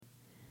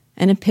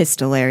an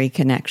epistolary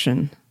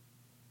connection.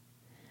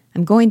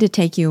 I'm going to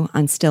take you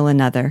on still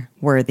another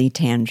worthy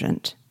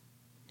tangent.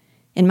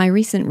 In my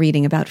recent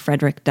reading about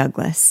Frederick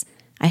Douglass,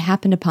 I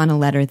happened upon a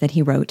letter that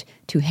he wrote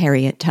to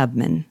Harriet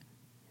Tubman.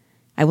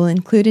 I will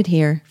include it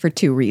here for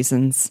 2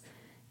 reasons,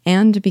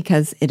 and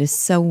because it is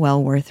so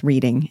well worth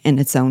reading in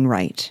its own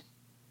right.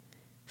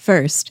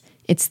 First,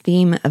 its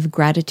theme of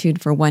gratitude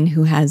for one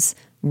who has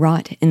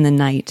wrought in the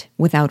night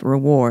without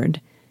reward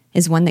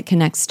is one that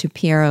connects to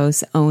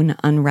Pierrot's own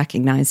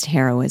unrecognized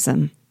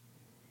heroism.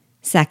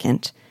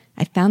 Second,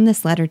 I found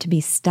this letter to be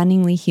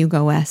stunningly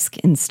Hugo-esque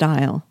in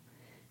style.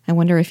 I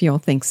wonder if you'll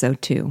think so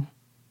too.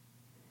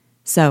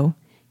 So,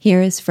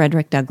 here is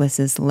Frederick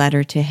Douglass's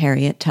letter to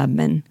Harriet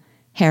Tubman,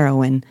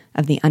 heroine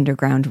of the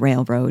Underground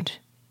Railroad.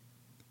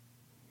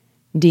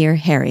 Dear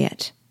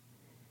Harriet,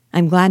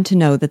 I'm glad to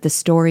know that the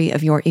story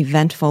of your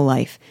eventful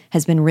life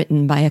has been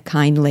written by a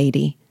kind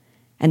lady,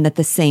 and that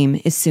the same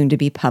is soon to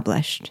be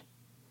published.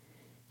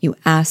 You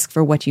ask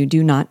for what you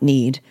do not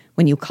need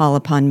when you call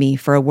upon me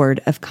for a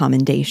word of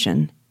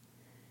commendation.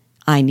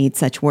 I need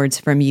such words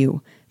from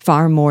you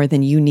far more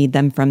than you need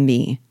them from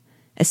me,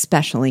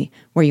 especially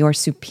where your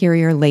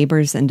superior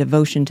labors and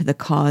devotion to the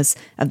cause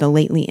of the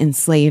lately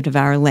enslaved of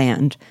our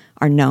land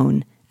are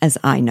known as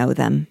I know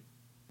them.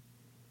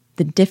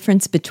 The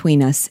difference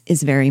between us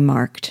is very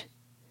marked.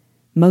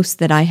 Most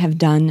that I have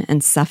done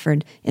and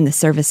suffered in the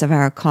service of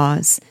our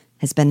cause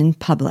has been in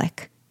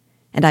public,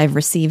 and I have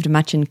received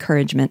much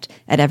encouragement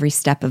at every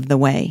step of the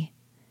way.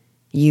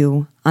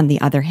 You, on the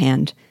other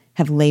hand,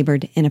 have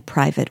labored in a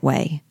private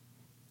way.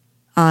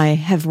 I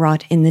have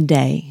wrought in the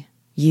day,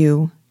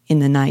 you in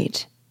the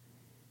night.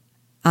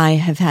 I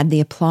have had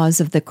the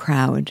applause of the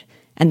crowd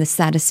and the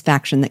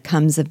satisfaction that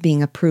comes of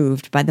being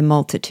approved by the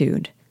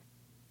multitude,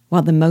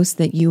 while the most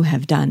that you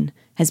have done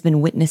has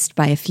been witnessed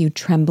by a few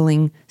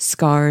trembling,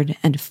 scarred,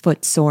 and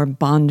footsore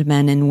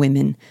bondmen and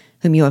women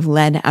whom you have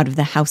led out of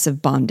the house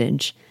of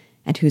bondage,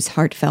 and whose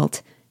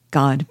heartfelt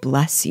 "God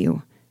bless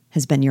you"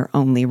 has been your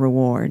only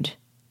reward.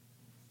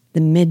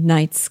 The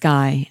midnight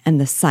sky and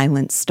the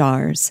silent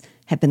stars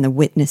have been the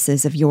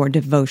witnesses of your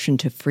devotion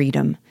to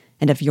freedom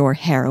and of your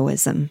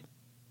heroism.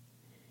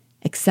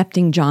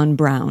 Excepting John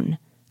Brown,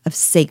 of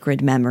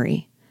sacred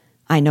memory,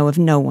 I know of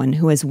no one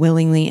who has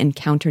willingly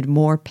encountered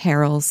more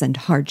perils and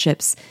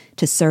hardships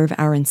to serve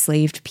our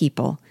enslaved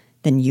people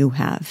than you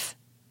have.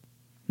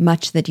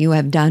 Much that you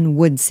have done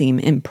would seem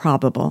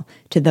improbable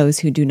to those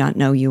who do not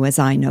know you as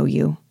I know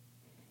you.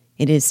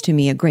 It is to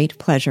me a great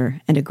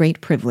pleasure and a great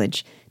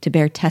privilege to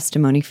bear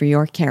testimony for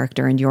your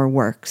character and your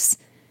works,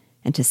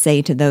 and to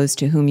say to those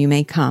to whom you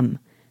may come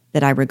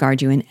that I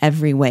regard you in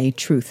every way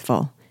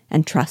truthful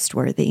and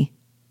trustworthy.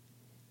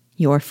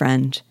 Your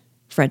friend,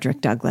 Frederick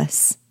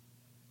Douglass.